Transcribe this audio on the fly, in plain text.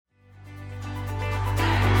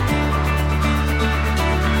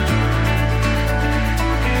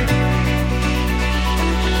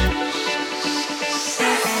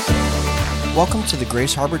Welcome to the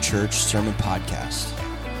Grace Harbor Church Sermon Podcast.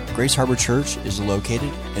 Grace Harbor Church is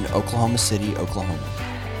located in Oklahoma City, Oklahoma.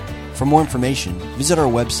 For more information, visit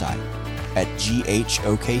our website at ghokc.com.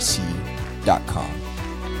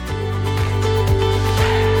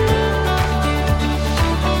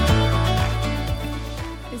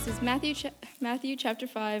 This is Matthew chapter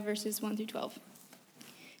 5, verses 1 through 12.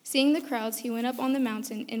 Seeing the crowds, he went up on the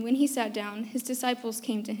mountain, and when he sat down, his disciples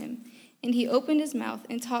came to him. And he opened his mouth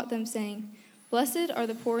and taught them, saying, "Blessed are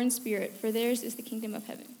the poor in spirit, for theirs is the kingdom of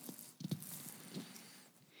heaven.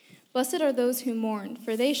 Blessed are those who mourn,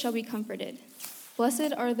 for they shall be comforted.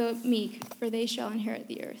 Blessed are the meek, for they shall inherit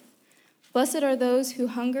the earth. Blessed are those who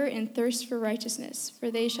hunger and thirst for righteousness,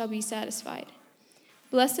 for they shall be satisfied.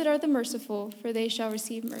 Blessed are the merciful, for they shall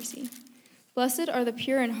receive mercy. Blessed are the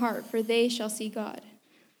pure in heart, for they shall see God.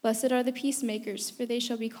 Blessed are the peacemakers, for they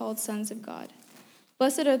shall be called sons of God.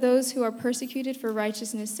 Blessed are those who are persecuted for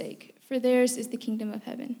righteousness' sake, for theirs is the kingdom of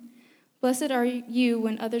heaven. Blessed are you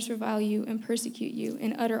when others revile you and persecute you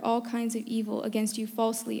and utter all kinds of evil against you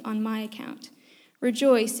falsely on my account.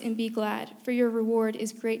 Rejoice and be glad, for your reward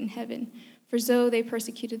is great in heaven, for so they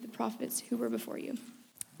persecuted the prophets who were before you."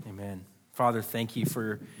 Amen. Father, thank you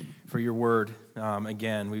for your word.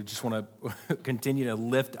 Again, we just want to continue to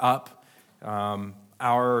lift up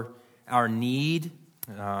our need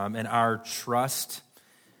and our trust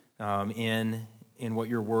in what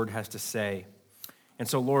your word has to say. And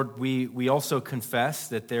so, Lord, we also confess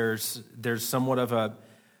that there's somewhat of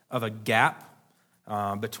a gap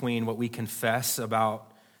between what we confess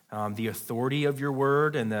about the authority of your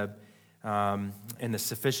word and the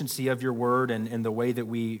sufficiency of your word and the way that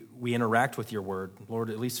we interact with your word.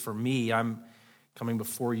 Lord, at least for me, I'm coming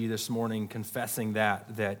before you this morning confessing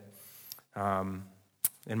that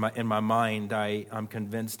in my mind, I'm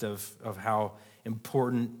convinced of how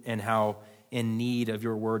important and how in need of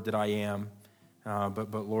your word that I am.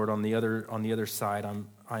 But Lord, on the other side,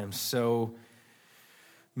 I am so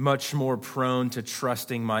much more prone to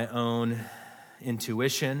trusting my own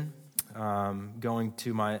intuition, going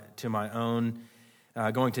to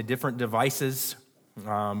different devices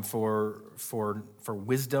for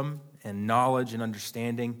wisdom and knowledge and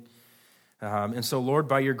understanding. And so, Lord,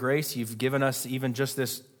 by your grace, you've given us even just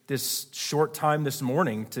this short time this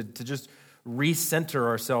morning to just recenter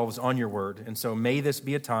ourselves on your word. And so may this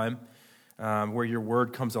be a time where your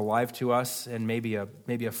word comes alive to us in maybe a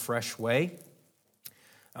fresh way,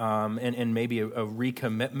 and maybe a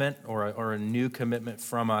recommitment or a new commitment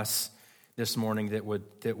from us this morning that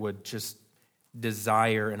would just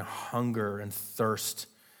desire and hunger and thirst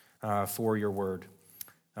for your word.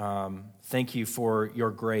 Thank you for your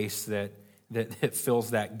grace that fills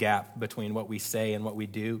that gap between what we say and what we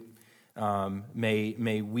do.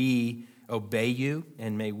 May we obey you,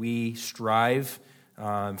 and may we strive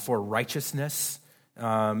for righteousness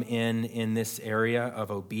in this area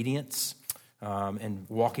of obedience and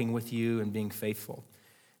walking with you and being faithful.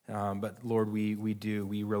 But Lord, we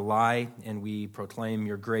rely and we proclaim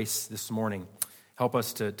your grace this morning. Help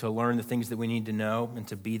us to learn the things that we need to know and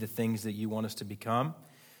to be the things that you want us to become,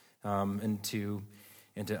 and to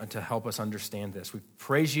help us understand this. We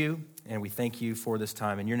praise you and we thank you for this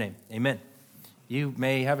time in your name. Amen. You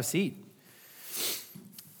may have a seat.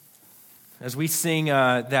 As we sing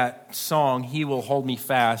that song, "He Will Hold Me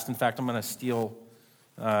Fast." In fact, I'm going to steal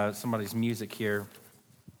somebody's music here.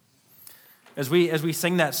 As we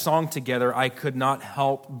sing that song together, I could not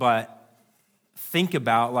help but think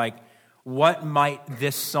about what might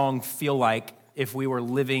this song feel like if we were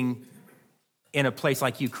living in a place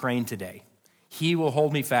like Ukraine today. He will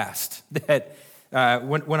hold me fast. That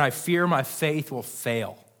when I fear, my faith will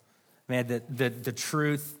fail. Man, the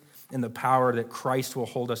truth and the power that Christ will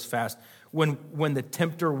hold us fast. When the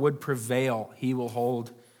tempter would prevail, he will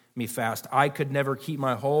hold me fast. I could never keep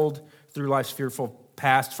my hold through life's fearful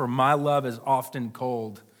past, for my love is often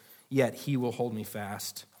cold, yet he will hold me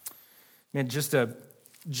fast. Man, just an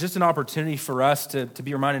opportunity for us to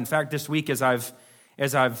be reminded. In fact, this week as I've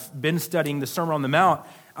been studying the Sermon on the Mount,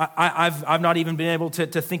 I've not even been able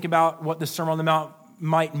to think about what the Sermon on the Mount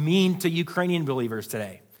might mean to Ukrainian believers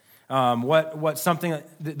today. What something,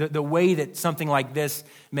 the way that something like this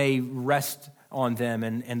may rest on them,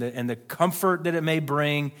 and the comfort that it may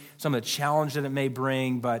bring, some of the challenge that it may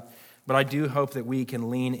bring, but I do hope that we can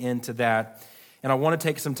lean into that. And I want to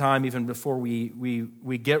take some time even before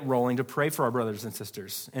we get rolling to pray for our brothers and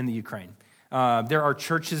sisters in the Ukraine. There are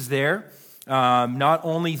churches there, not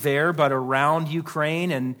only there but around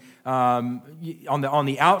Ukraine and on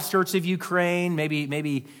the outskirts of Ukraine,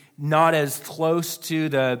 maybe not as close to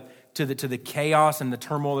the chaos and the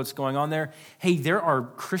turmoil that's going on there. Hey, there are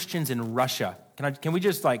Christians in Russia. Can we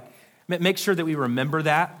just Make sure that we remember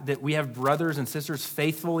that we have brothers and sisters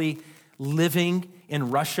faithfully living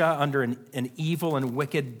in Russia under an evil and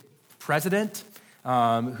wicked president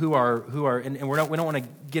who are and we don't want to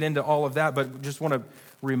get into all of that, but just want to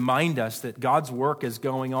remind us that God's work is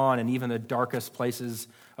going on in even the darkest places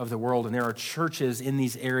of the world. And there are churches in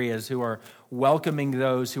these areas who are welcoming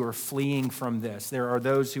those who are fleeing from this. There are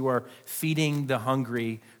those who are feeding the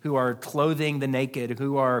hungry, who are clothing the naked,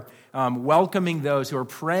 who are welcoming those, who are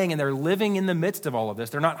praying, and they're living in the midst of all of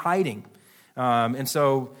this. They're not hiding. And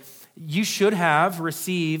so you should have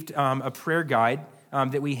received a prayer guide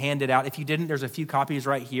that we handed out. If you didn't, there's a few copies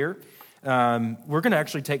right here. We're going to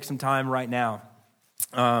actually take some time right now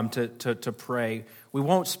to pray. We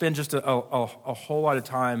won't spend just a whole lot of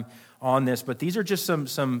time on this, but these are just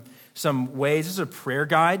some ways. This is a prayer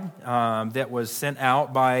guide that was sent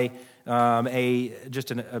out by an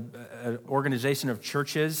organization of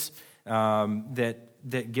churches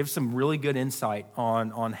that gives some really good insight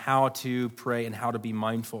on how to pray and how to be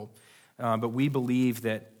mindful. But we believe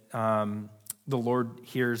that the Lord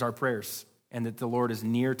hears our prayers and that the Lord is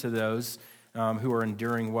near to those who are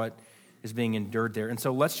enduring what is being endured there. And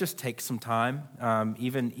so let's just take some time,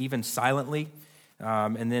 even silently,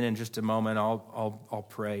 and then in just a moment I'll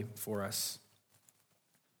pray for us.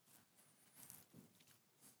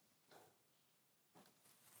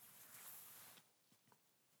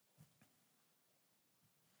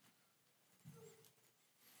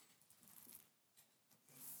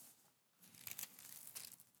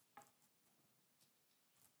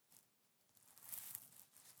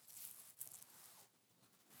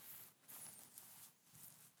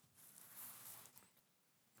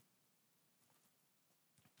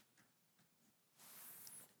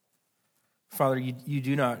 Father, you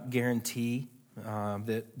do not guarantee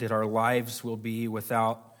that our lives will be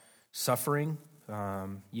without suffering.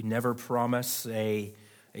 You never promise a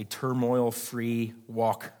turmoil-free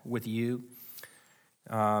walk with you.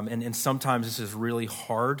 And sometimes this is really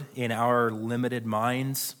hard in our limited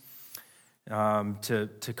minds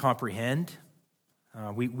to comprehend.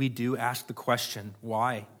 We do ask the question,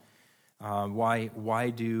 why? Why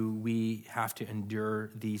do we have to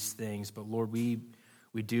endure these things? But Lord, we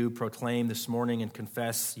do proclaim this morning and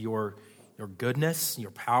confess your goodness,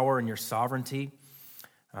 your power, and your sovereignty,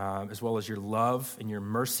 as well as your love and your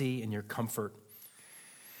mercy and your comfort.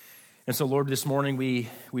 And so, Lord, this morning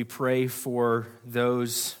we pray for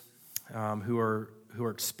those who are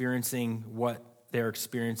experiencing what they're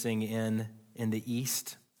experiencing in the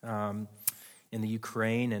East, in the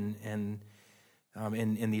Ukraine, and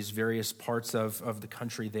in these various parts of the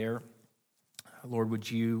country there. Lord,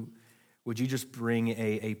 would you just bring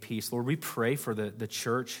a peace? Lord, we pray for the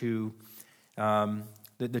church who,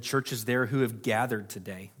 the churches there who have gathered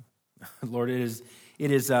today. Lord, it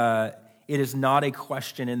is not a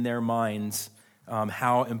question in their minds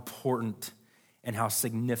how important and how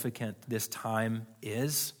significant this time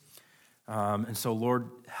is. And so, Lord,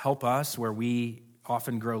 help us where we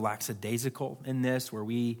often grow lackadaisical in this, where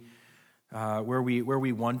we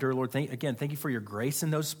wonder. Lord, thank you for your grace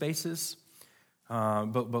in those spaces.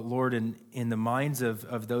 But Lord, in the minds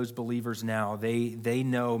of those believers now, they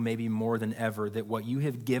know maybe more than ever that what you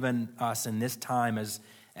have given us in this time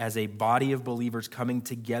as a body of believers coming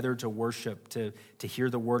together to worship, to hear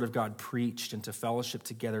the word of God preached, and to fellowship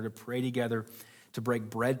together, to pray together, to break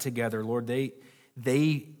bread together. Lord, they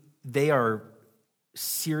are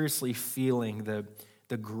seriously feeling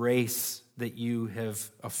the grace that you have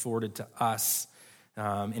afforded to us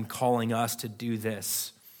in calling us to do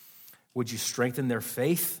this. Would you strengthen their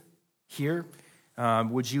faith here?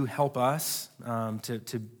 Would you help us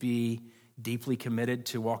to be deeply committed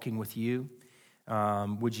to walking with you?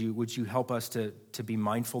 Would you help us to be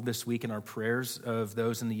mindful this week in our prayers of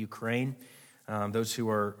those in the Ukraine, those who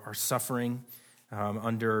are suffering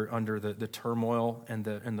under the turmoil and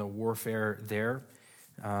the warfare there?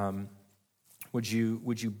 Would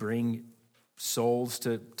you bring souls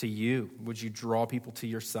to you? Would you draw people to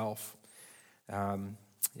yourself?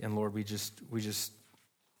 And Lord, we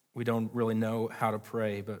don't really know how to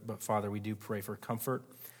pray, but Father, we do pray for comfort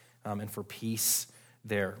and for peace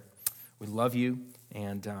there. We love you,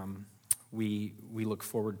 and we look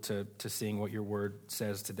forward to seeing what your word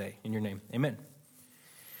says today. In your name, amen.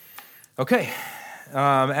 Okay,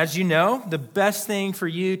 as you know, the best thing for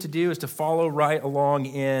you to do is to follow right along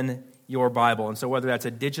in your Bible. And so whether that's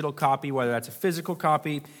a digital copy, whether that's a physical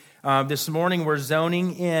copy, this morning we're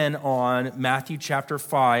zoning in on Matthew chapter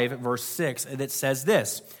 5, verse 6, and it says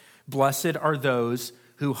this: "Blessed are those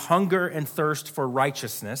who hunger and thirst for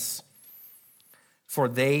righteousness, for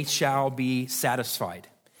they shall be satisfied."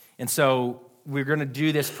 And so we're going to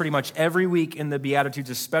do this pretty much every week in the Beatitudes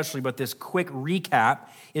especially, but this quick recap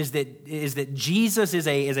is that Jesus is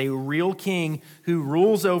a real king who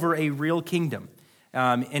rules over a real kingdom.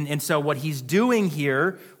 And so what he's doing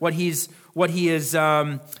here, what he's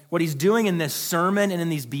doing in this sermon and in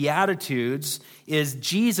these Beatitudes is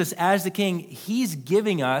Jesus as the king, he's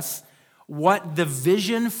giving us what the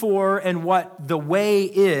vision for and what the way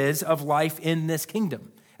is of life in this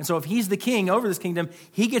kingdom. And so if he's the king over this kingdom,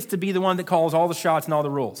 he gets to be the one that calls all the shots and all the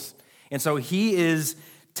rules. And so he is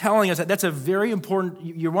telling us that that's a very important,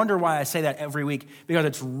 you wonder why I say that every week, because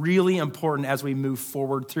it's really important as we move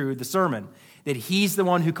forward through the sermon, that he's the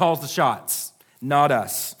one who calls the shots, not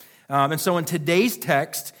us. And so in today's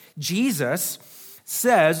text, Jesus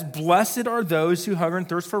says, "Blessed are those who hunger and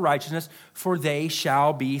thirst for righteousness, for they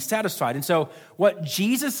shall be satisfied." And so what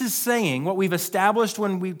Jesus is saying, what we've established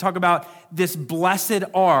when we talk about this blessed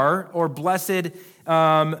are, or blessed,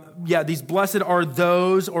 these blessed are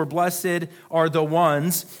those, or blessed are the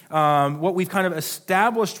ones, what we've kind of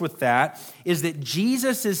established with that is that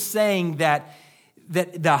Jesus is saying that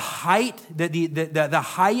the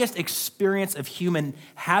highest experience of human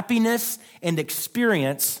happiness and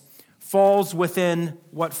experience falls within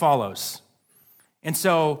what follows. And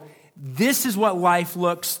so this is what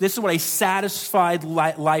this is what a satisfied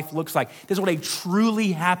life looks like. This is what a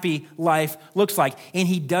truly happy life looks like. And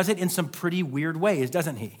he does it in some pretty weird ways,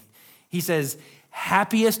 doesn't he? He says,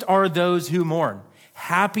 happiest are those who mourn.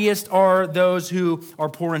 Happiest are those who are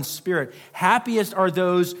poor in spirit. Happiest are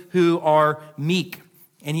those who are meek.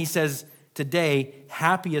 And he says today,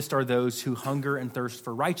 happiest are those who hunger and thirst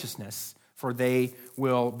for righteousness, for they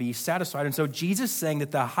will be satisfied. And so Jesus is saying that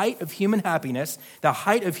the height of human happiness, the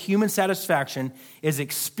height of human satisfaction is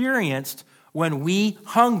experienced when we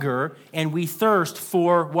hunger and we thirst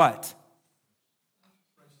for what?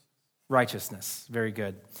 Righteousness. Very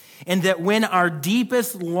good. And that when our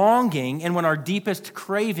deepest longing and when our deepest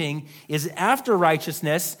craving is after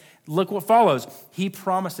righteousness, look what follows. He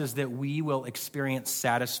promises that we will experience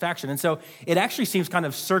satisfaction. And so it actually seems kind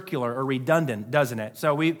of circular or redundant, doesn't it?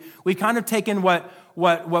 So we've kind of taken what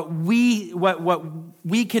we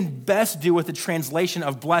can best do with the translation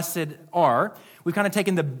of blessed are. We've kind of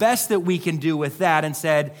taken the best that we can do with that and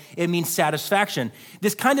said it means satisfaction.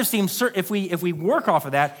 This kind of seems, if we work off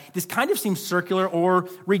of that, this kind of seems circular or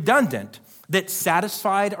redundant. That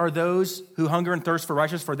satisfied are those who hunger and thirst for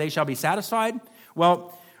righteousness, for they shall be satisfied.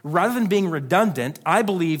 Well, rather than being redundant, I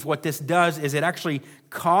believe what this does is it actually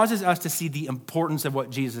causes us to see the importance of what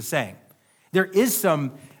Jesus is saying. There is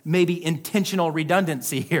some maybe intentional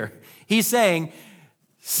redundancy here. He's saying,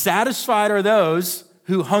 satisfied are those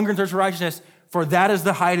who hunger and thirst for righteousness, for that is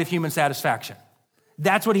the height of human satisfaction.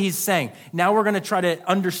 That's what he's saying. Now we're going to try to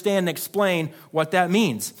understand and explain what that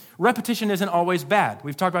means. Repetition isn't always bad.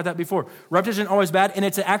 We've talked about that before. Repetition isn't always bad, and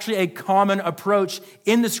it's actually a common approach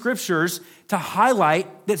in the scriptures to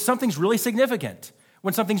highlight that something's really significant.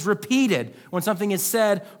 When something's repeated, when something is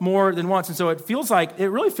said more than once. And so it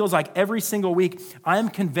really feels like every single week, I am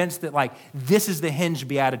convinced that this is the hinge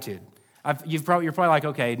beatitude. You're probably like,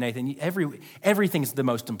 okay, Nathan, everything's the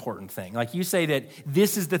most important thing. Like you say that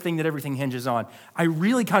this is the thing that everything hinges on. I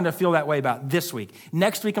really kind of feel that way about this week.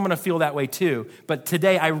 Next week, I'm going to feel that way too. But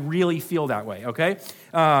today, I really feel that way, okay?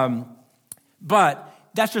 But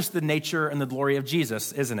that's just the nature and the glory of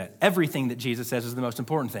Jesus, isn't it? Everything that Jesus says is the most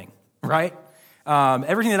important thing, right?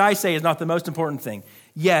 Everything that I say is not the most important thing.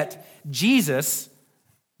 Yet, Jesus,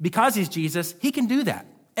 because he's Jesus, he can do that.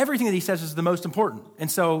 Everything that he says is the most important. And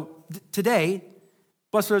so today,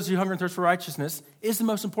 blessed are those who hunger and thirst for righteousness is the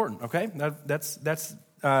most important, okay? That's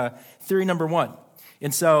theory number one.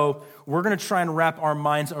 And so we're going to try and wrap our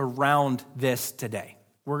minds around this today.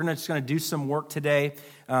 We're just going to do some work today.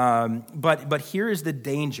 But here is the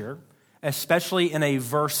danger, especially in a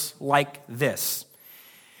verse like this,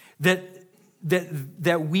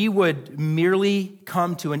 that we would merely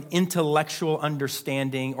come to an intellectual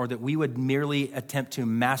understanding, or that we would merely attempt to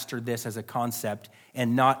master this as a concept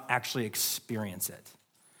and not actually experience it.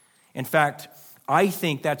 In fact, I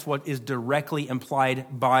think that's what is directly implied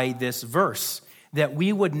by this verse, that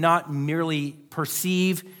we would not merely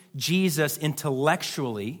perceive Jesus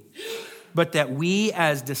intellectually, but that we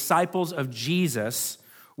as disciples of Jesus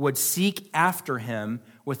would seek after him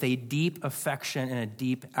with a deep affection and a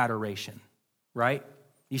deep adoration. Right?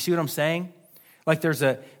 You see what I'm saying? Like there's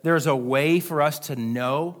a way for us to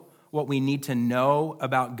know what we need to know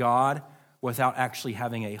about God without actually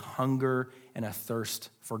having a hunger and a thirst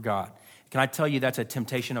for God. Can I tell you that's a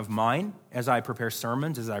temptation of mine as I prepare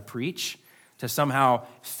sermons, as I preach, to somehow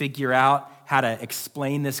figure out how to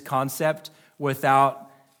explain this concept without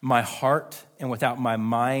my heart and without my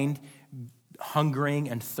mind hungering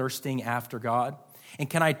and thirsting after God. And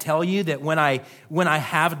can I tell you that when I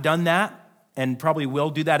have done that, and probably will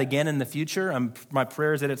do that again in the future, my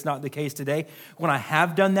prayer is that it's not the case today. When I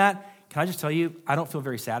have done that, can I just tell you, I don't feel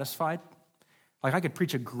very satisfied. Like I could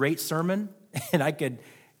preach a great sermon and I could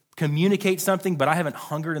communicate something, but I haven't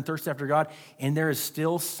hungered and thirsted after God, and there is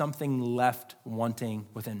still something left wanting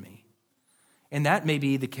within me. And that may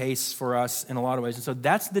be the case for us in a lot of ways. And so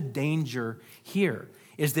that's the danger here,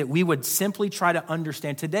 is that we would simply try to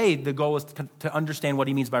understand. Today, the goal is to understand what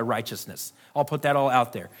he means by righteousness. I'll put that all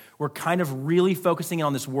out there. We're kind of really focusing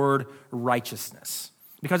on this word righteousness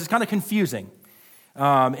because it's kind of confusing.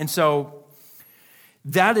 And so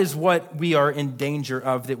that is what we are in danger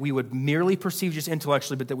of, that we would merely perceive just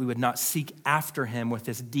intellectually, but that we would not seek after him with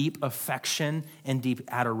this deep affection and deep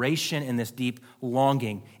adoration and this deep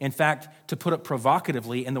longing. In fact, to put it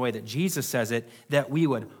provocatively in the way that Jesus says it, that we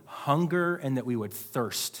would hunger and that we would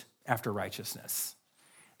thirst after righteousness.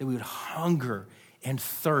 That we would hunger and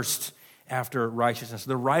thirst after righteousness.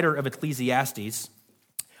 The writer of Ecclesiastes,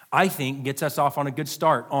 I think, gets us off on a good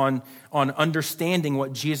start on understanding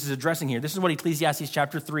what Jesus is addressing here. This is what Ecclesiastes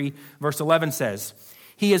chapter 3, verse 11 says.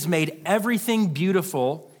 He has made everything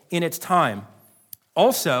beautiful in its time.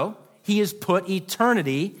 Also, he has put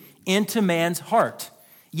eternity into man's heart,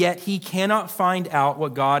 yet he cannot find out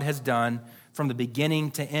what God has done from the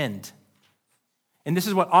beginning to end. And this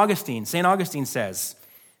is what St. Augustine says.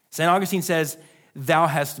 St. Augustine says, "Thou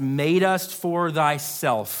hast made us for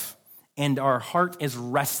thyself, and our heart is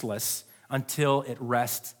restless until it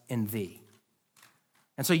rests in thee."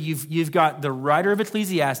 And so you've got the writer of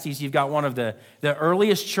Ecclesiastes, you've got one of the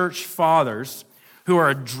earliest church fathers who are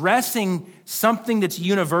addressing something that's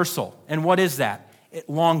universal. And what is that?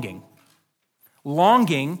 Longing.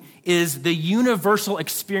 Longing is the universal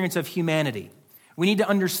experience of humanity. We need to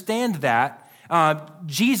understand that.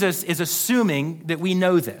 Jesus is assuming that we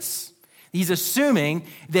know this. He's assuming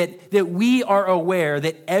that we are aware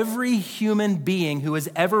that every human being who has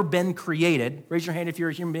ever been created, raise your hand if you're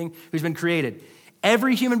a human being who's been created.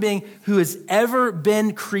 Every human being who has ever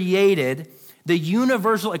been created, the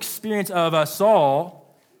universal experience of us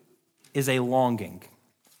all is a longing.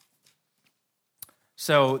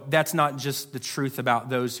 So that's not just the truth about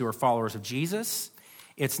those who are followers of Jesus.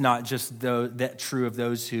 It's not just that true of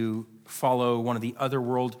those who follow one of the other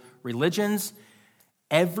world religions.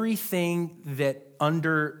 Everything that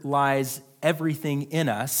underlies everything in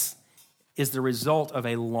us is the result of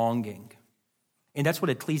a longing. And that's what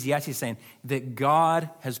Ecclesiastes is saying, that God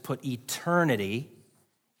has put eternity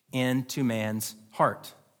into man's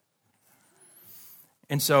heart.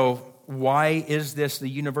 And so why is this the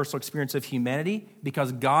universal experience of humanity?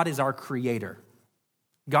 Because God is our creator.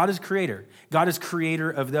 God is creator. God is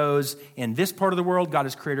creator of those in this part of the world. God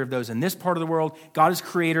is creator of those in this part of the world. God is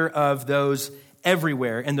creator of those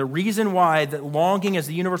everywhere. And the reason why that longing is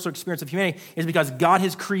the universal experience of humanity is because God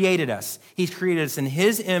has created us. He's created us in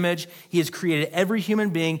his image. He has created every human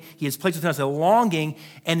being. He has placed within us a longing.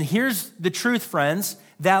 And here's the truth, friends.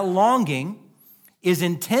 That longing is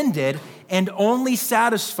intended and only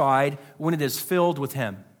satisfied when it is filled with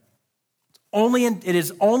him. It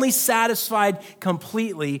is only satisfied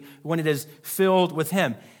completely when it is filled with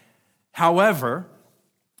him. However,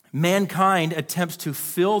 mankind attempts to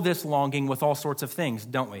fill this longing with all sorts of things,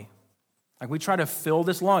 don't we? Like we try to fill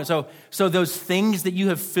this longing. So those things that you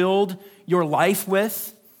have filled your life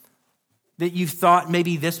with, that you thought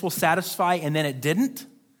maybe this will satisfy and then it didn't,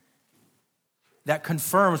 that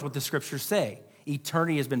confirms what the scriptures say.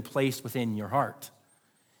 Eternity has been placed within your heart.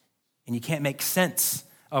 And you can't make sense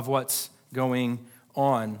of what's going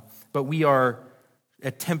on. But we are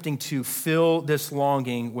attempting to fill this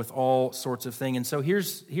longing with all sorts of things. And so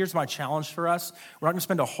here's my challenge for us. We're not going to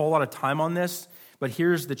spend a whole lot of time on this, but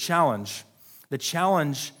here's the challenge. The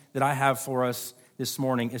challenge that I have for us this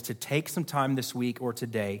morning is to take some time this week or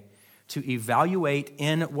today to evaluate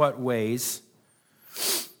in what ways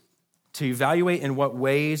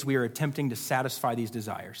we are attempting to satisfy these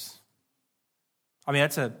desires. I mean,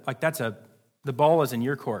 the ball is in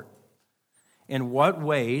your court. In what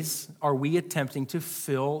ways are we attempting to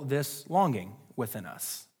fill this longing within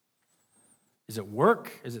us? Is it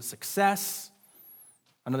work? Is it success?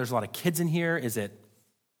 I know there's a lot of kids in here. Is it,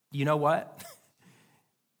 you know what?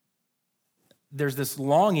 There's this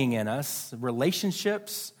longing in us,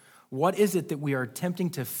 relationships. What is it that we are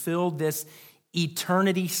attempting to fill this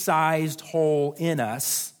eternity-sized hole in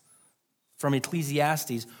us from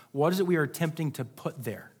Ecclesiastes? What is it we are attempting to put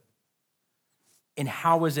there? And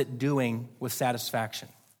how is it doing with satisfaction?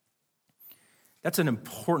 That's an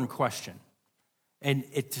important question. And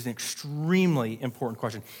it's an extremely important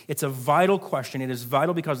question. It's a vital question. It is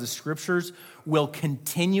vital because the scriptures will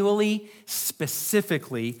continually,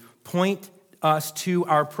 specifically point us to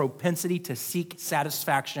our propensity to seek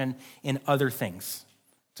satisfaction in other things.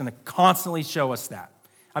 It's going to constantly show us that.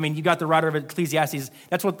 I mean, you got the writer of Ecclesiastes.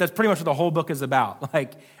 That's pretty much what the whole book is about.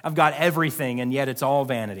 Like, I've got everything, and yet it's all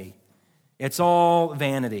vanity. It's all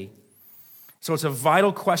vanity. So it's a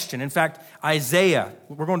vital question. In fact, Isaiah,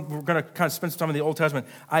 we're going to kind of spend some time in the Old Testament.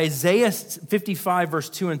 Isaiah 55, verse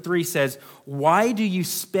 2 and 3 says, "Why do you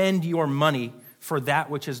spend your money for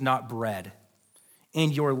that which is not bread,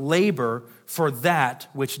 and your labor for that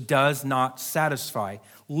which does not satisfy?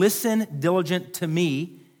 Listen diligent to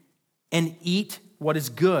me and eat what is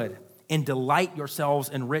good, and delight yourselves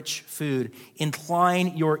in rich food.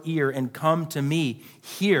 Incline your ear and come to me.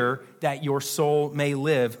 Hear that your soul may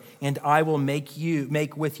live, and I will make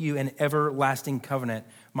with you an everlasting covenant,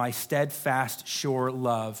 my steadfast, sure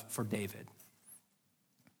love for David."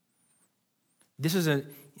 This is an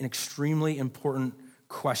extremely important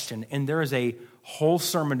question, and there is a whole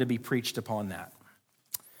sermon to be preached upon that,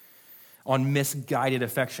 on misguided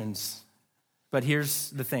affections. But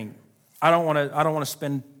here's the thing. I don't want to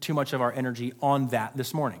spend too much of our energy on that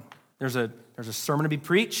this morning. There's a sermon to be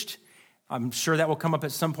preached. I'm sure that will come up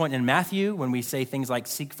at some point in Matthew when we say things like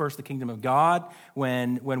 "seek first the kingdom of God."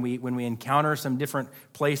 When we encounter some different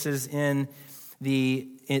places through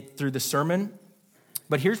the sermon.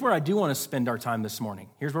 But here's where I do want to spend our time this morning.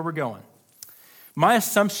 Here's where we're going. My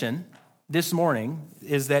assumption this morning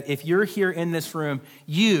is that if you're here in this room,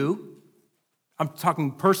 I'm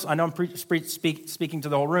talking I know I'm speaking to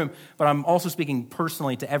the whole room, but I'm also speaking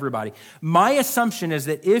personally to everybody. My assumption is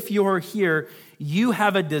that if you're here, you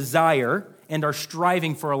have a desire and are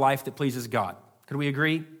striving for a life that pleases God. Could we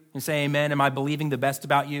agree and say amen? Am I believing the best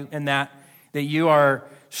about you in that? That you are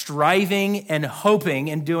striving and hoping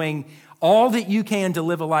and doing all that you can to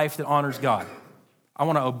live a life that honors God. I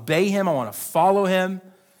want to obey him. I want to follow him.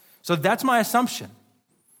 So that's my assumption.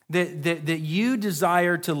 That you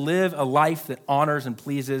desire to live a life that honors and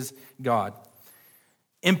pleases God.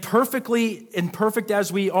 Imperfect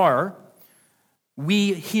as we are,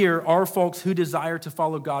 we here are folks who desire to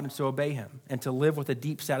follow God and to obey him and to live with a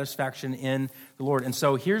deep satisfaction in the Lord. And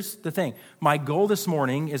so here's the thing. My goal this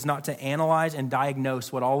morning is not to analyze and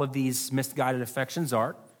diagnose what all of these misguided affections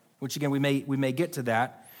are, which again, we may get to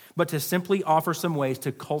that, but to simply offer some ways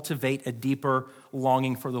to cultivate a deeper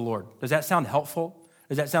longing for the Lord. Does that sound helpful?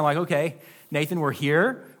 Does that sound like, okay, Nathan, we're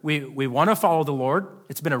here. We want to follow the Lord.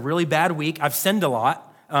 It's been a really bad week. I've sinned a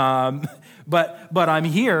lot, but I'm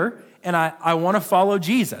here, and I want to follow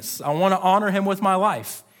Jesus. I want to honor him with my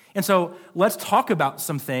life. And so let's talk about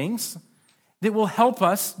some things that will help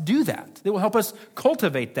us do that, that will help us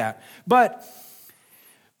cultivate that. But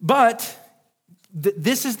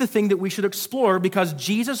this is the thing that we should explore, because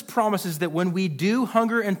Jesus promises that when we do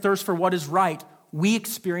hunger and thirst for what is right, we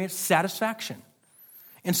experience satisfaction.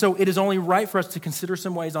 And so it is only right for us to consider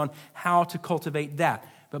some ways on how to cultivate that.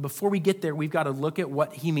 But before we get there, we've got to look at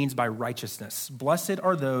what he means by righteousness. Blessed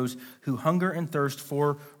are those who hunger and thirst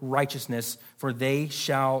for righteousness, for they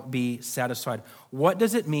shall be satisfied. What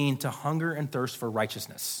does it mean to hunger and thirst for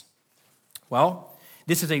righteousness? Well,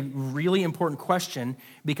 this is a really important question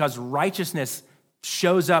because righteousness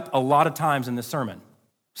shows up a lot of times in the sermon.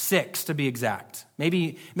 6 to be exact.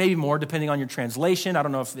 Maybe more depending on your translation. I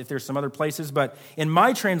don't know if there's some other places, but in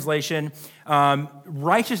my translation,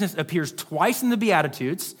 righteousness appears twice in the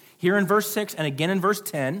Beatitudes, here in verse 6 and again in verse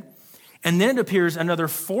 10, and then it appears another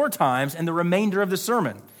 4 times in the remainder of the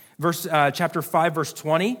sermon. Chapter 5, verse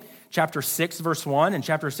 20, chapter 6, verse 1, and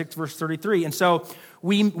chapter 6, verse 33. And so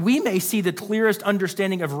we may see the clearest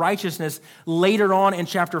understanding of righteousness later on in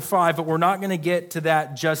chapter 5, but we're not going to get to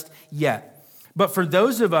that just yet. But for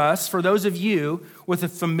those of you with a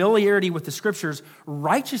familiarity with the scriptures,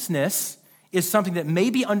 righteousness is something that may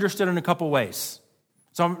be understood in a couple ways.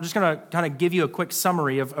 So I'm just going to kind of give you a quick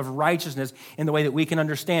summary of righteousness in the way that we can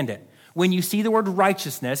understand it. When you see the word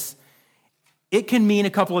righteousness, it can mean a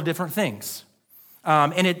couple of different things.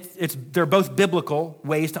 And they're both biblical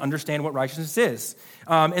ways to understand what righteousness is.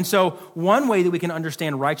 And so one way that we can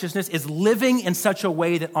understand righteousness is living in such a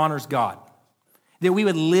way that honors God. That we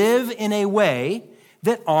would live in a way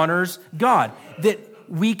that honors God. That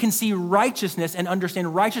we can see righteousness and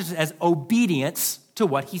understand righteousness as obedience to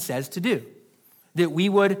what he says to do. That we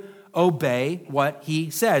would obey what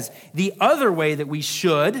he says. The other way that we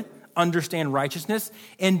should understand righteousness,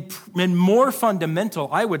 and more fundamental,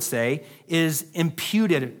 I would say, is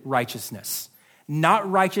imputed righteousness. Not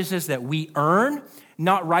righteousness that we earn,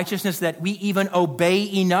 not righteousness that we even obey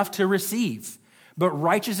enough to receive, but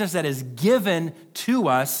righteousness that is given to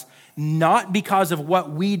us not because of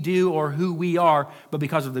what we do or who we are, but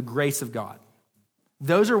because of the grace of God.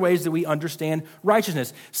 Those are ways that we understand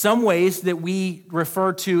righteousness. Some ways that we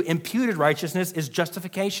refer to imputed righteousness is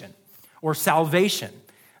justification or salvation.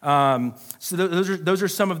 So those are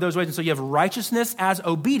some of those ways. And so you have righteousness as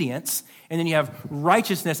obedience, and then you have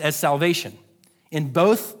righteousness as salvation. In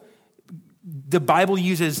both, the Bible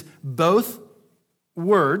uses both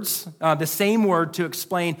words, the same word, to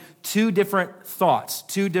explain two different thoughts,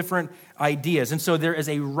 two different ideas. And so there is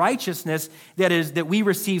a righteousness that we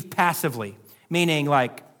receive passively, meaning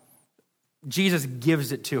like Jesus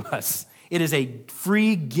gives it to us. It is a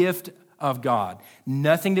free gift of God.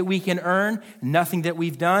 Nothing that we can earn, nothing that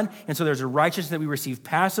we've done. And so there's a righteousness that we receive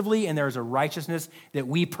passively, and there's a righteousness that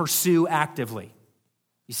we pursue actively.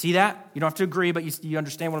 You see that? You don't have to agree, but you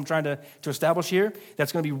understand what I'm trying to establish here?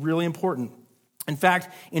 That's going to be really important. In fact,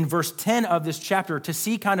 in verse 10 of this chapter, to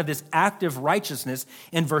see kind of this active righteousness,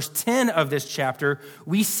 in verse 10 of this chapter,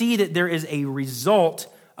 we see that there is a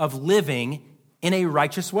result of living in a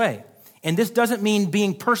righteous way. And this doesn't mean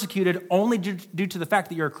being persecuted only due to the fact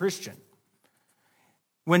that you're a Christian.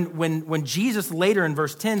 When Jesus later in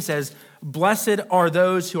verse 10 says, "Blessed are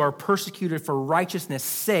those who are persecuted for righteousness'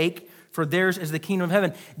 sake, for theirs is the kingdom of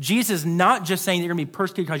heaven," Jesus is not just saying that you're going to be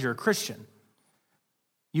persecuted because you're a Christian.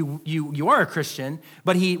 You are a Christian,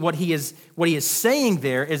 but what he is saying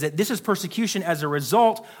there is that this is persecution as a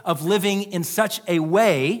result of living in such a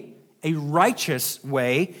way, a righteous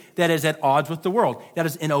way, that is at odds with the world, that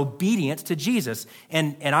is in obedience to Jesus.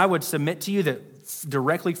 And I would submit to you that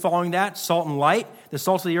directly following that, salt and light, the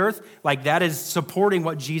salt of the earth, like that is supporting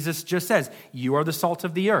what Jesus just says. You are the salt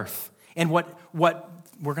of the earth. And what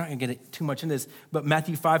we're not going to get too much in this, but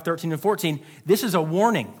Matthew 5:13 and 14, this is a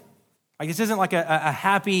warning. Like this isn't like a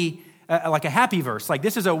happy verse. Like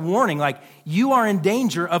this is a warning. Like you are in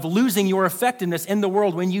danger of losing your effectiveness in the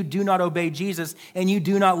world when you do not obey Jesus and you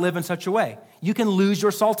do not live in such a way. You can lose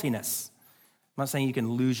your saltiness. I'm not saying you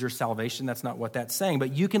can lose your salvation. That's not what that's saying.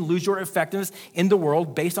 But you can lose your effectiveness in the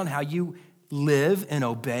world based on how you live and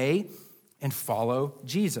obey and follow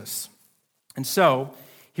Jesus. And so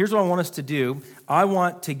here's what I want us to do. I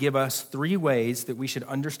want to give us 3 ways that we should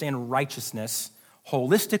understand righteousness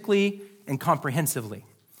holistically and comprehensively.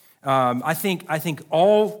 I think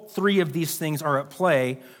all 3 of these things are at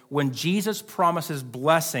play when Jesus promises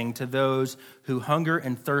blessing to those who hunger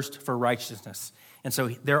and thirst for righteousness. And so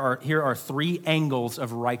here are 3 angles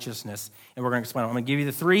of righteousness, and we're going to explain them. I'm going to give you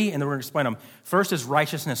the 3, and then we're going to explain them. First is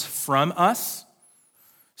righteousness from us.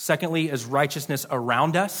 Secondly is righteousness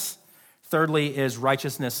around us. Thirdly is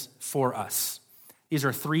righteousness for us. These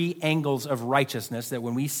are 3 angles of righteousness that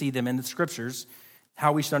when we see them in the scriptures,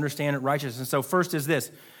 how we should understand righteousness. And so first is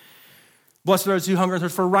this: blessed are those who hunger and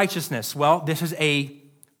thirst for righteousness. Well, this is a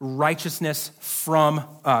righteousness from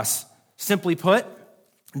us. Simply put,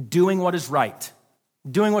 doing what is right.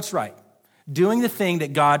 Doing what's right. Doing the thing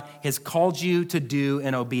that God has called you to do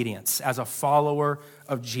in obedience as a follower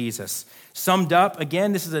of Jesus. Summed up,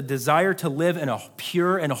 again, this is a desire to live in a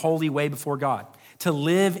pure and holy way before God. To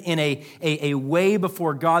live in a way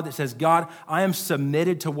before God that says, God, I am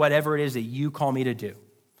submitted to whatever it is that you call me to do.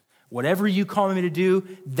 Whatever you call me to do,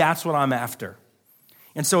 that's what I'm after.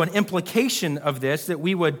 And so an implication of this that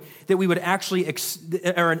we would actually,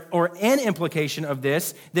 or an implication of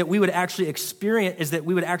this that we would actually experience is that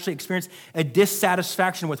we would actually experience a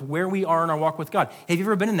dissatisfaction with where we are in our walk with God. Have you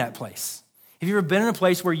ever been in that place? Have you ever been in a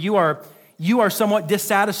place where you are somewhat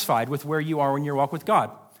dissatisfied with where you are in your walk with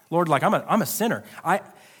God? Lord, like I'm a sinner.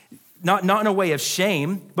 Not in a way of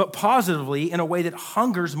shame, but positively in a way that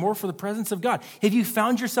hungers more for the presence of God. Have you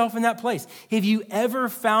found yourself in that place? Have you ever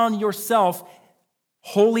found yourself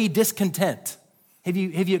holy discontent? Have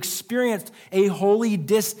you experienced a holy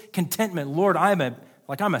discontentment? Lord, I'm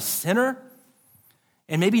a sinner,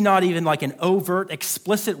 and maybe not even like in overt,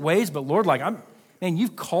 explicit ways, but Lord,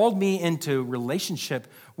 you've called me into relationship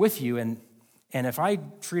with you, and if I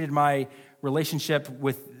treated my relationship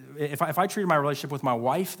with if I treated my relationship with my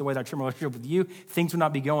wife the way that I treat my relationship with you, things would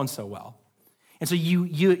not be going so well. And so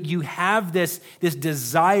you have this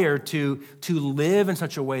desire to live in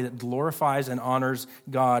such a way that glorifies and honors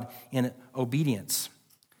God in obedience.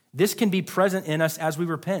 This can be present in us as we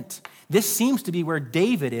repent. This seems to be where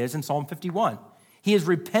David is in Psalm 51. He is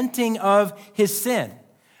repenting of his sin,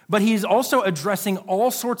 but he's also addressing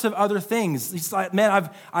all sorts of other things. He's like, man,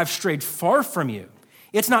 I've strayed far from you.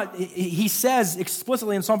 It's not, he says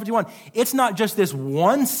explicitly in Psalm 51, it's not just this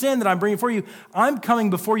one sin that I'm bringing for you. I'm coming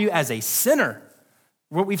before you as a sinner.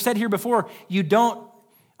 What we've said here before, you're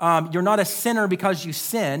not a sinner because you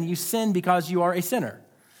sin because you are a sinner.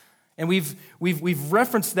 And we've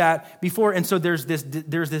referenced that before. And so there's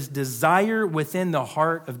this desire within the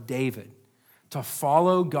heart of David to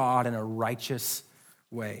follow God in a righteous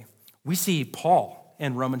way. We see Paul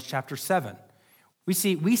in Romans chapter 7. We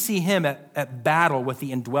see him at battle with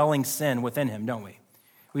the indwelling sin within him, don't we?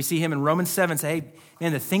 We see him in Romans 7 say, hey,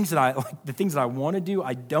 man, the things that I want to do,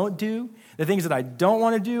 I don't do. The things that I don't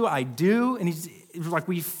want to do, I do. And it's like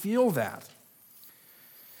we feel that.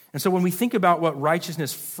 And so when we think about what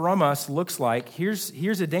righteousness from us looks like, here's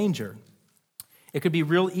a danger. It could be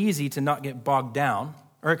real easy to not get bogged down,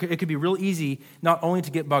 or it could be real easy not only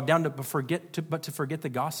to get bogged down, but to forget the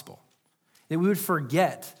gospel. That we would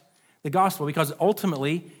forget the gospel, because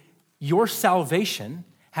ultimately your salvation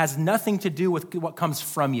has nothing to do with what comes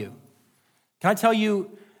from you. Can I tell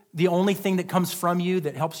you the only thing that comes from you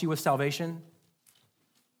that helps you with salvation?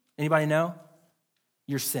 Anybody know?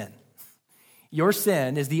 Your sin. Your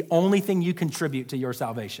sin is the only thing you contribute to your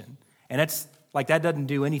salvation. And it's like that doesn't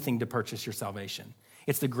do anything to purchase your salvation.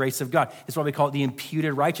 It's the grace of God. It's why we call it the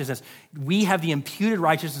imputed righteousness. We have the imputed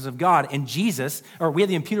righteousness of God in Jesus, or we have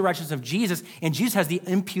the imputed righteousness of Jesus, and Jesus has the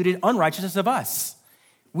imputed unrighteousness of us.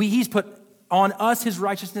 He's put on us his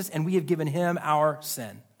righteousness, and we have given him our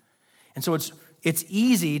sin. And so it's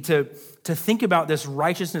easy to think about this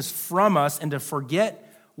righteousness from us and to forget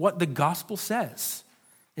what the gospel says.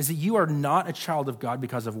 Is that you are not a child of God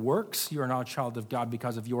because of works. You are not a child of God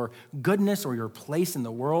because of your goodness or your place in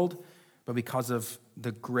the world, but because of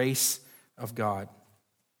the grace of God.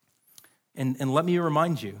 And let me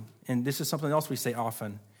remind you, and this is something else we say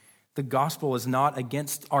often, the gospel is not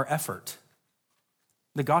against our effort.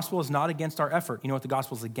 The gospel is not against our effort. You know what the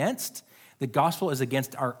gospel is against? The gospel is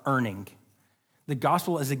against our earning. The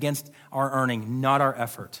gospel is against our earning, not our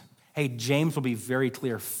effort. Hey, James will be very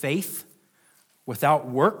clear. Faith without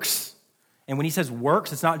works, and when he says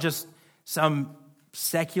works, it's not just some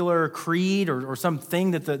secular creed or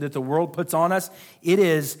something that the world puts on us. It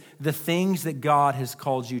is the things that God has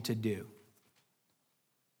called you to do.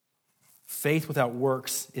 Faith without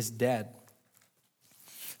works is dead.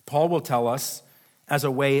 Paul will tell us, as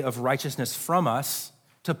a way of righteousness from us,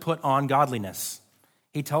 to put on godliness.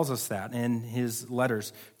 He tells us that in his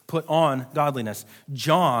letters. Put on godliness.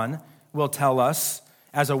 John will tell us,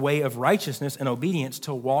 as a way of righteousness and obedience,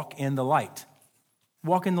 to walk in the light.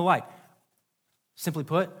 Walk in the light. Simply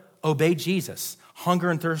put, obey Jesus.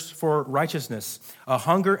 Hunger and thirst for righteousness. A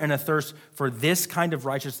hunger and a thirst for this kind of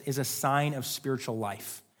righteousness is a sign of spiritual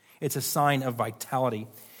life. It's a sign of vitality.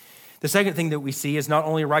 The second thing that we see is not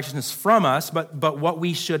only righteousness from us, but what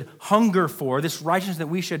we should hunger for. This righteousness that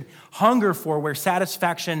we should hunger for, where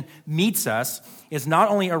satisfaction meets us, is not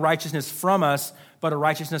only a righteousness from us, but a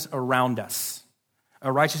righteousness around us.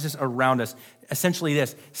 A righteousness around us. Essentially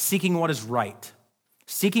this, seeking what is right.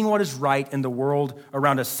 Seeking what is right in the world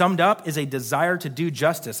around us. Summed up is a desire to do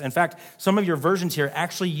justice. In fact, some of your versions here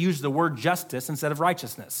actually use the word justice instead of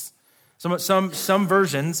righteousness. Some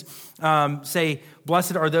versions say,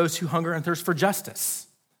 blessed are those who hunger and thirst for justice.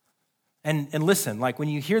 And listen, like when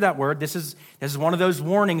you hear that word, this is one of those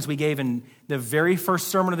warnings we gave in the very first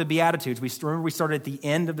sermon of the Beatitudes. We started at the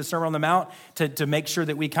end of the Sermon on the Mount to make sure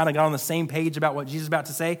that we kind of got on the same page about what Jesus is about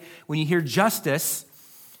to say. When you hear justice,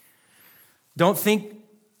 don't think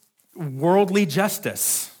worldly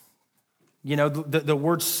justice. You know, the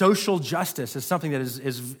word social justice is something that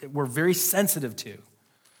is we're very sensitive to.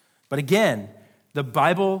 But again, the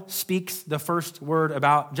Bible speaks the first word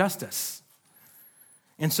about justice.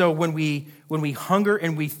 And so when we hunger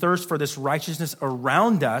and we thirst for this righteousness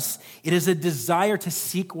around us, it is a desire to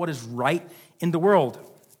seek what is right in the world.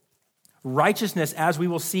 Righteousness, as we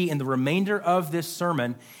will see in the remainder of this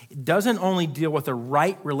sermon, doesn't only deal with a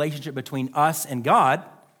right relationship between us and God.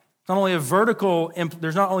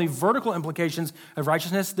 There's not only vertical implications of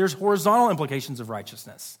righteousness, there's horizontal implications of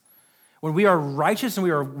righteousness. When we are righteous and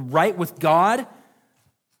we are right with God,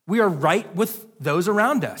 we are right with those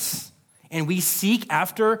around us. And we seek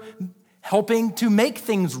after helping to make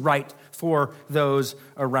things right for those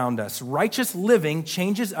around us. Righteous living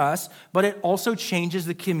changes us, but it also changes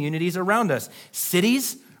the communities around us.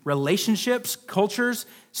 Cities, relationships, cultures,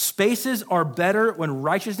 spaces are better when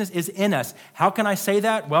righteousness is in us. How can I say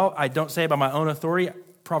that? Well, I don't say it by my own authority.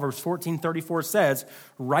 Proverbs 14:34 says,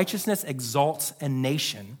 righteousness exalts a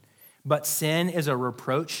nation, but sin is a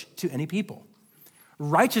reproach to any people.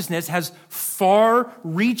 Righteousness has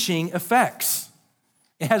far-reaching effects.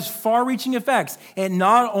 It has far-reaching effects. It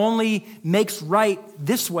not only makes right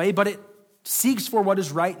this way, but it seeks for what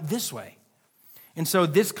is right this way. And so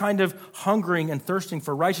this kind of hungering and thirsting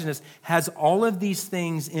for righteousness has all of these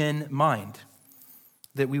things in mind,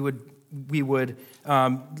 that we would we would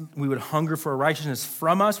hunger for a righteousness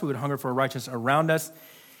from us. We would hunger for a righteousness around us.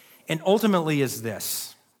 And ultimately is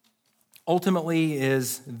this.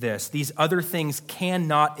 These other things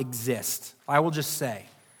cannot exist. I will just say,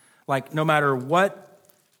 like, no matter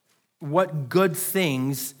what good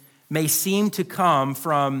things may seem to come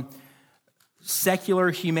from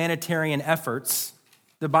secular humanitarian efforts,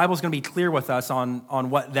 the Bible's going to be clear with us on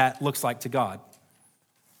what that looks like to God.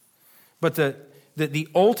 But the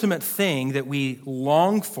ultimate thing that we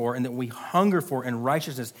long for and that we hunger for in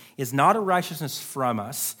righteousness is not a righteousness from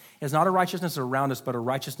us, is not a righteousness around us, but a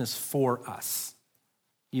righteousness for us.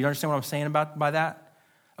 You understand what I'm saying by that?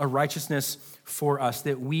 A righteousness for us,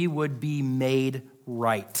 that we would be made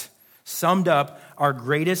right. Summed up, our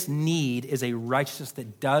greatest need is a righteousness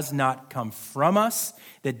that does not come from us,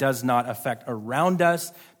 that does not affect around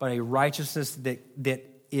us, but a righteousness that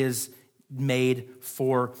is made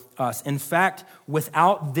for us. In fact,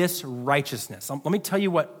 without this righteousness, let me tell you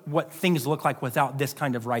what things look like without this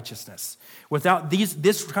kind of righteousness. Without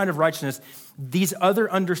this kind of righteousness, these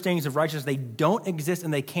other understandings of righteousness, they don't exist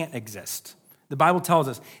and they can't exist. The Bible tells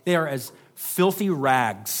us they are as filthy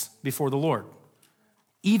rags before the Lord.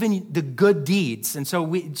 Even the good deeds. And so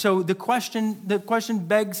the question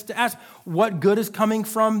begs to ask, what good is coming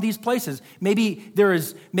from these places? Maybe there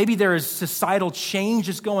is societal change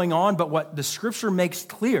that's going on, but what the scripture makes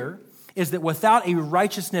clear is that without a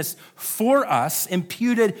righteousness for us,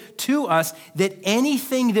 imputed to us, that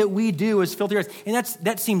anything that we do is filthy rags. And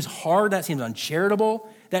that seems hard, that seems uncharitable,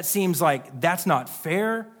 that seems like that's not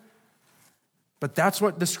fair. But that's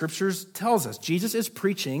what the scriptures tells us. Jesus is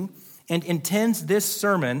preaching and intends this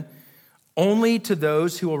sermon only to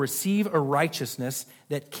those who will receive a righteousness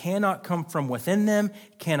that cannot come from within them,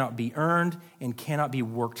 cannot be earned, and cannot be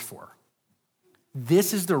worked for.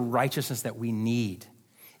 This is the righteousness that we need.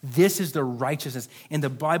 This is the righteousness. And the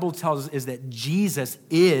Bible tells us is that Jesus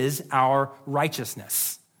is our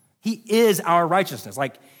righteousness. He is our righteousness.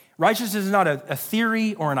 Like, righteousness is not a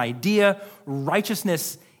theory or an idea.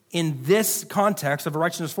 Righteousness in this context of a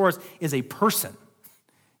righteousness for us is a person.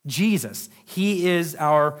 Jesus, he is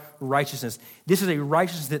our righteousness. This is a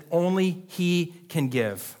righteousness that only he can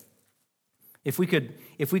give. If we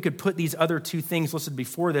could put these other two things listed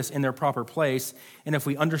before this in their proper place, and if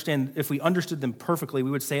we understood them perfectly, we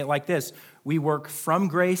would say it like this: we work from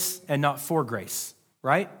grace and not for grace,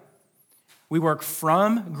 right? We work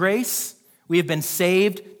from grace. We have been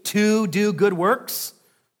saved to do good works.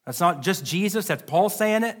 That's not just Jesus, that's Paul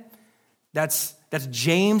saying it. That's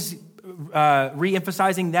James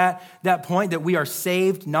re-emphasizing that point, that we are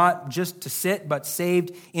saved not just to sit, but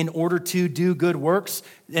saved in order to do good works.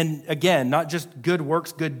 And again, not just good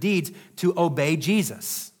works, good deeds, to obey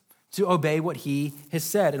Jesus, to obey what he has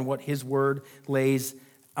said and what his word lays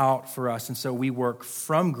out for us. And so we work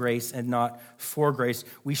from grace and not for grace.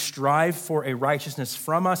 We strive for a righteousness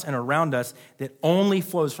from us and around us that only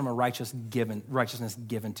flows from a righteousness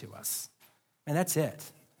given to us. And that's it.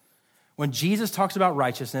 When Jesus talks about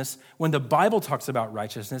righteousness, when the Bible talks about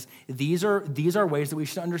righteousness, these are ways that we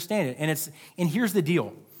should understand it. And here's the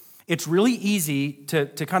deal. It's really easy to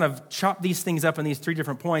kind of chop these things up in these three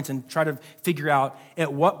different points and try to figure out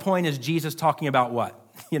at what point is Jesus talking about what?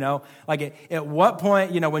 Like at what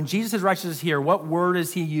point, when Jesus is righteousness here, what word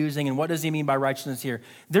is he using and what does he mean by righteousness here?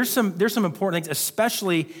 There's some important things,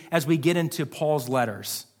 especially as we get into Paul's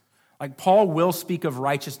letters. Like, Paul will speak of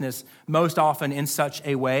righteousness most often in such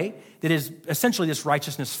a way that is essentially this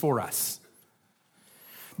righteousness for us.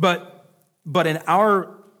 But in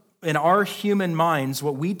our human minds,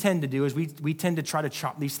 what we tend to do is we tend to try to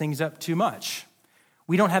chop these things up too much.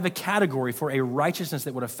 We don't have a category for a righteousness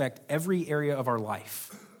that would affect every area of our life.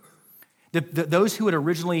 Those who would have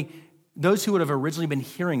originally been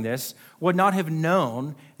hearing this would not have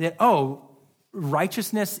known that,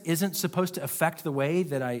 righteousness isn't supposed to affect the way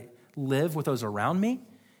that I live with those around me,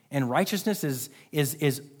 and righteousness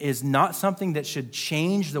is not something that should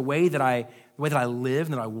change the way that I live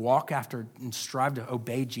and that I walk after and strive to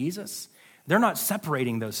obey Jesus. They're not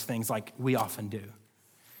separating those things like we often do.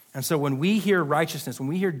 And so when we hear righteousness, when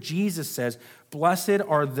we hear Jesus says, "Blessed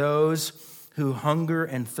are those who hunger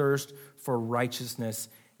and thirst for righteousness,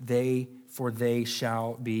 for they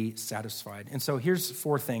shall be satisfied." And so here's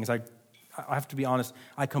four things. I have to be honest,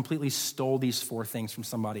 I completely stole these four things from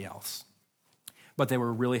somebody else, but they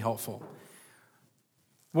were really helpful.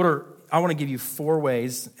 I want to give you four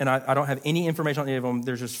ways, and I don't have any information on any of them.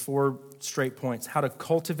 There's just four straight points, how to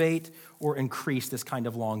cultivate or increase this kind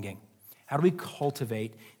of longing. How do we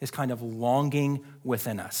cultivate this kind of longing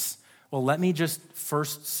within us? Well, let me just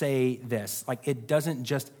first say this, like, it doesn't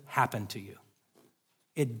just happen to you.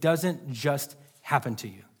 It doesn't just happen to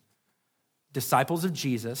you. disciples of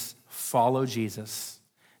Jesus follow Jesus.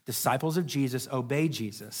 Disciples of Jesus obey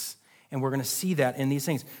Jesus. And we're going to see that in these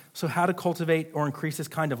things. So how to cultivate or increase this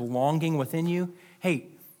kind of longing within you? Hey,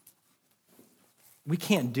 we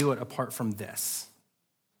can't do it apart from this.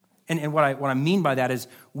 And what I mean by that is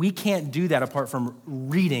we can't do that apart from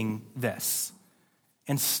reading this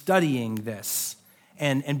and studying this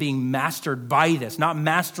and being mastered by this. Not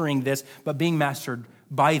mastering this, but being mastered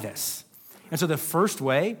by this. And so the first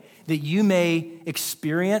way that you may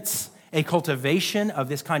experience a cultivation of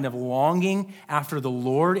this kind of longing after the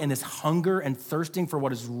Lord and this hunger and thirsting for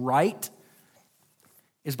what is right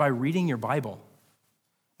is by reading your Bible.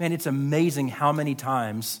 Man, it's amazing how many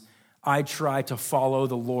times I try to follow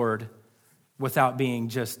the Lord without being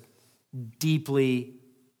just deeply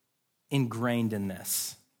ingrained in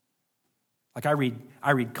this. Like I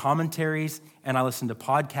read commentaries and I listen to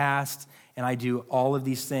podcasts and I do all of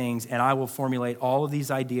these things and I will formulate all of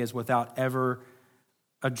these ideas without ever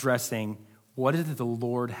addressing what is it the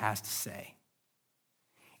Lord has to say.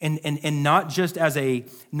 And not just as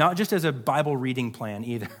a Bible reading plan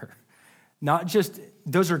either. Not just,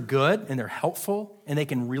 those are good and they're helpful and they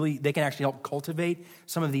can actually help cultivate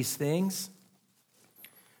some of these things.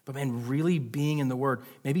 But man, really being in the Word,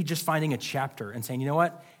 maybe just finding a chapter and saying, you know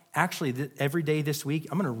what? Actually, every day this week,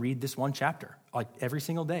 I'm going to read this one chapter, like every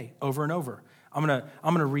single day, over and over. I'm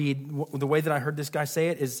going to read, the way that I heard this guy say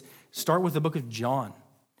it is start with the book of John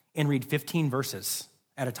and read 15 verses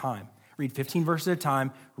at a time. Read 15 verses at a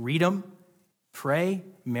time, read them, pray,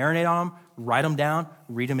 marinate on them, write them down,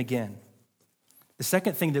 read them again. The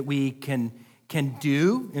second thing that we can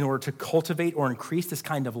do in order to cultivate or increase this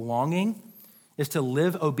kind of longing is to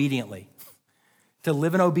live obediently, to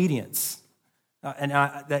live in obedience.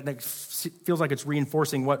 That feels like it's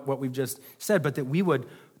reinforcing what we've just said, but that we would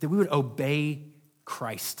obey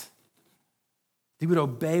Christ. That we would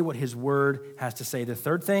obey what his word has to say. The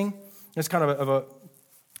third thing is kind of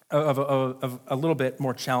a little bit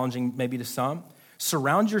more challenging maybe to some.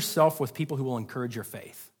 Surround yourself with people who will encourage your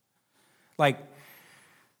faith. Like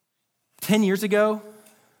 10 years ago,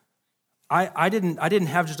 I didn't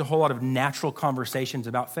have just a whole lot of natural conversations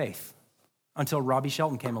about faith until Robbie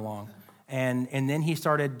Shelton came along. And then he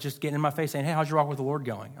started just getting in my face saying, hey, how's your walk with the Lord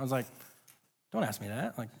going? I was like, don't ask me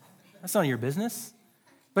that. Like, that's none of your business.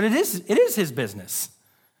 But it is his business.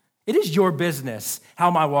 It is your business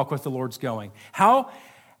how my walk with the Lord's going. How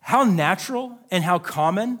natural and how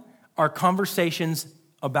common are conversations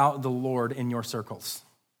about the Lord in your circles?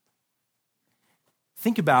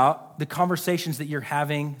 Think about the conversations that you're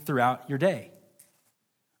having throughout your day.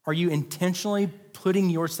 Are you intentionally putting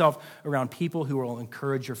yourself around people who will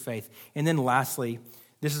encourage your faith? And then lastly,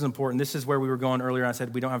 this is important. This is where we were going earlier. I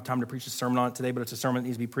said we don't have time to preach a sermon on it today, but it's a sermon that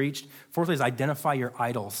needs to be preached. Fourthly is identify your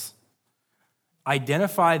idols.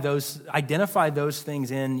 Identify those things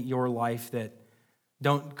in your life that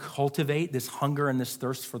don't cultivate this hunger and this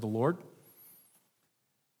thirst for the Lord,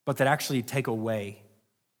 but that actually take away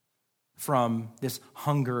from this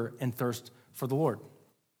hunger and thirst for the Lord.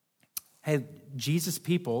 Hey, Jesus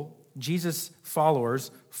people, Jesus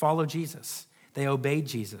followers follow Jesus. They obey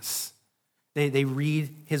Jesus. They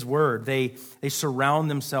read his word. They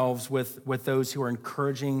surround themselves with those who are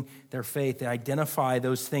encouraging their faith. They identify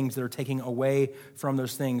those things that are taking away from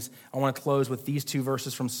those things. I want to close with these two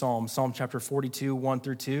verses from Psalm chapter 42, 1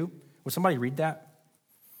 through 2. Would somebody read that?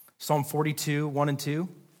 Psalm 42, 1 and 2.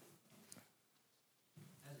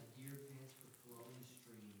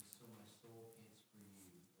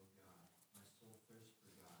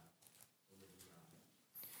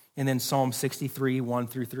 And then Psalm 63, 1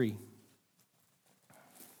 through 3.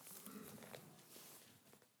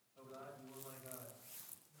 O God, you are my God.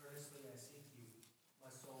 Earnestly I seek you.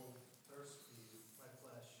 My soul thirsts for you. My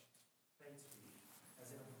flesh faints for you,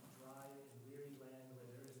 as in a dry and weary land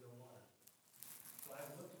where there is no water. So I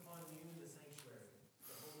have looked upon you in the sanctuary,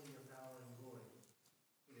 beholding your power and glory.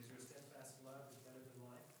 Because your steadfast love is better than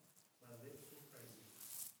life. My lips will praise you.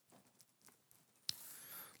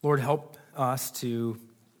 Lord, help us to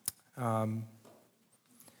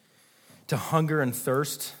hunger and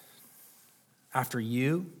thirst after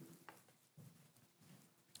you,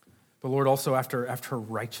 but Lord, also after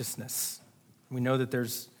righteousness. We know that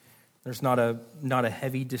there's not a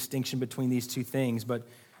heavy distinction between these two things,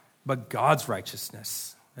 but God's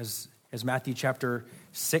righteousness. As Matthew chapter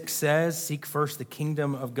 6 says, seek first the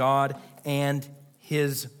kingdom of God and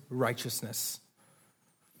his righteousness.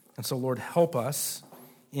 And so, Lord, help us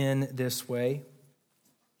in this way.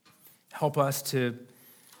 Help us to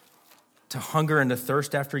hunger and to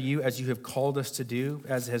thirst after you as you have called us to do,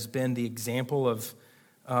 as has been the example of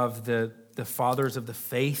the fathers of the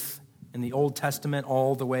faith in the Old Testament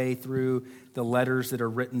all the way through the letters that are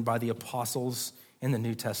written by the apostles in the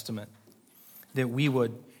New Testament. That we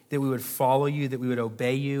would follow you, that we would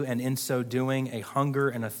obey you, and in so doing, a hunger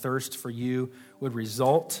and a thirst for you would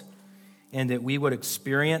result, and that we would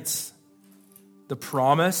experience the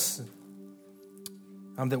promise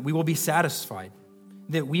that we will be satisfied,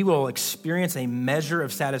 that we will experience a measure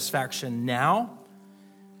of satisfaction now,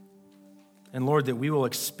 and Lord, that we will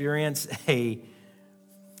experience an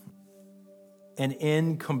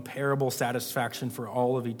incomparable satisfaction for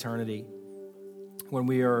all of eternity when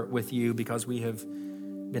we are with you, because we have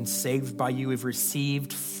been saved by you. We've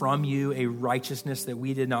received from you a righteousness that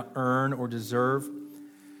we did not earn or deserve.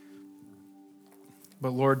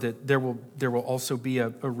 But Lord, that there will also be a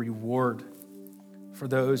reward for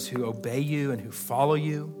those who obey you and who follow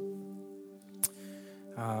you.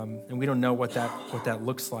 And we don't know what that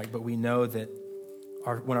looks like, but we know that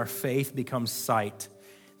when our faith becomes sight,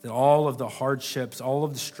 that all of the hardships, all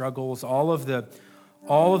of the struggles, all of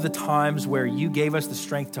the times where you gave us the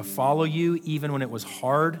strength to follow you, even when it was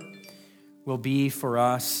hard, will be for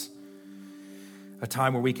us a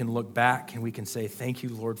time where we can look back and we can say, thank you,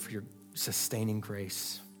 Lord, for your sustaining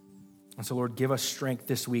grace. And so, Lord, give us strength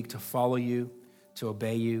this week to follow you, to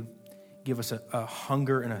obey you. Give us a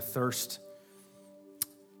hunger and a thirst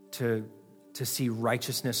to see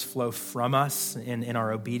righteousness flow from us in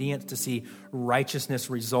our obedience, to see righteousness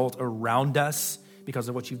result around us because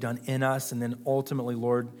of what you've done in us. And then ultimately,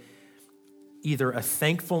 Lord, either a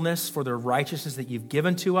thankfulness for the righteousness that you've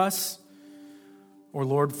given to us, or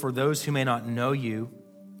Lord, for those who may not know you,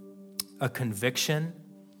 a conviction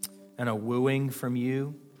and a wooing from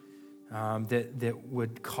you that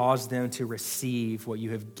would cause them to receive what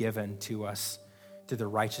you have given to us through the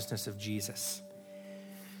righteousness of Jesus.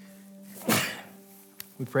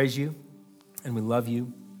 We praise you and we love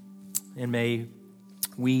you, and may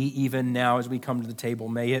we, even now as we come to the table,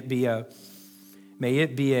 may it be a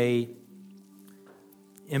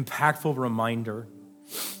impactful reminder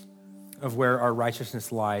of where our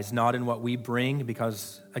righteousness lies, not in what we bring,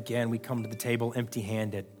 because again, we come to the table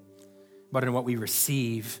empty-handed, but in what we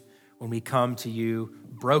receive when we come to you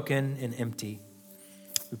broken and empty.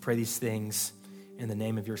 We pray these things in the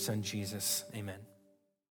name of your Son, Jesus. Amen.